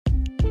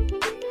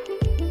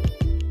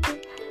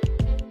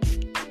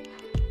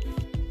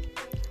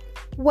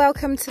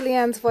Welcome to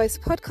Leanne's Voice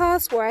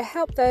Podcast, where I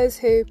help those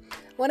who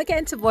want to get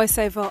into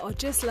voiceover or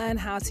just learn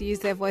how to use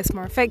their voice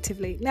more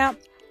effectively. Now,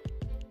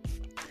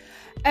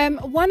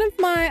 one of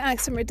my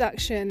accent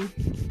reduction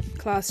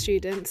class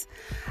students,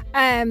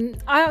 I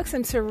asked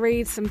them to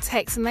read some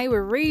text and they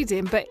were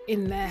reading, but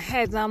in their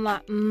heads, I'm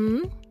like,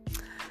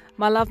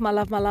 my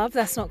love,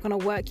 that's not going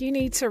to work. You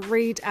need to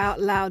read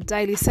out loud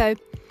daily. So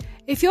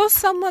if you're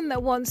someone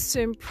that wants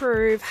to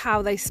improve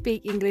how they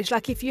speak English,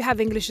 like if you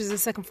have English as a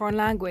second foreign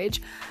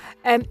language,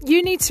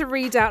 you need to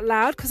read out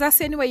loud, because that's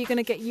the only way you're going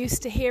to get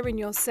used to hearing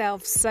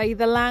yourself say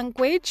the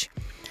language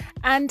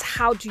and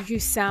how do you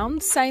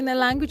sound saying the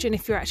language and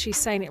if you're actually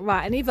saying it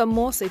right. And even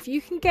more so, if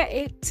you can get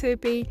it to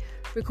be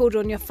recorded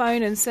on your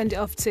phone and send it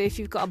off to, if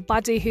you've got a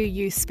buddy who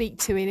you speak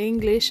to in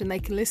English and they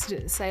can listen to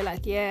it and say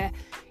like, yeah,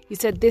 you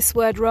said this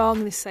word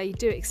wrong, this is how you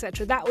do it,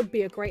 etc. That would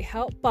be a great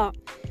help. But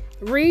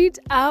read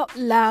out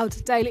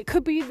loud daily. It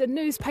could be the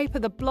newspaper,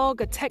 the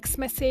blog, a text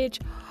message,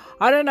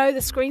 I don't know, the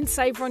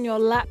screensaver on your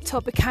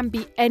laptop. It can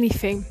be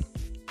anything.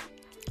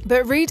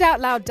 But read out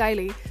loud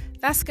daily.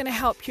 That's going to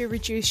help you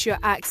reduce your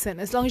accent.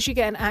 As long as you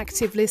get an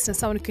active listener,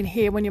 someone who can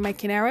hear when you're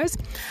making errors.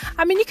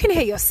 I mean, you can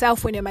hear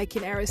yourself when you're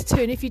making errors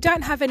too. And if you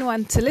don't have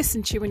anyone to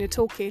listen to you when you're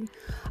talking,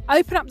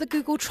 open up the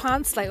Google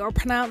Translate or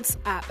Pronounce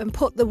app and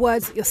put the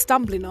words that you're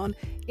stumbling on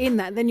in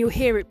that. Then you'll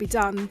hear it be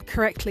done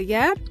correctly,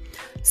 yeah?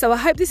 So I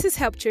hope this has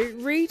helped you.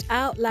 Read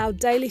out loud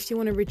daily if you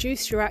want to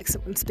reduce your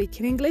accent when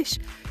speaking English.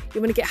 You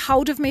want to get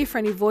hold of me for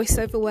any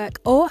voiceover work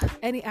or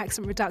any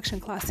accent reduction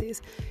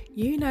classes.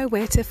 You know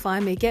where to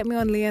find me. Get me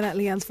on Leanne at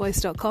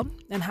leannesvoice.com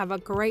and have a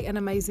great and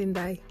amazing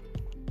day.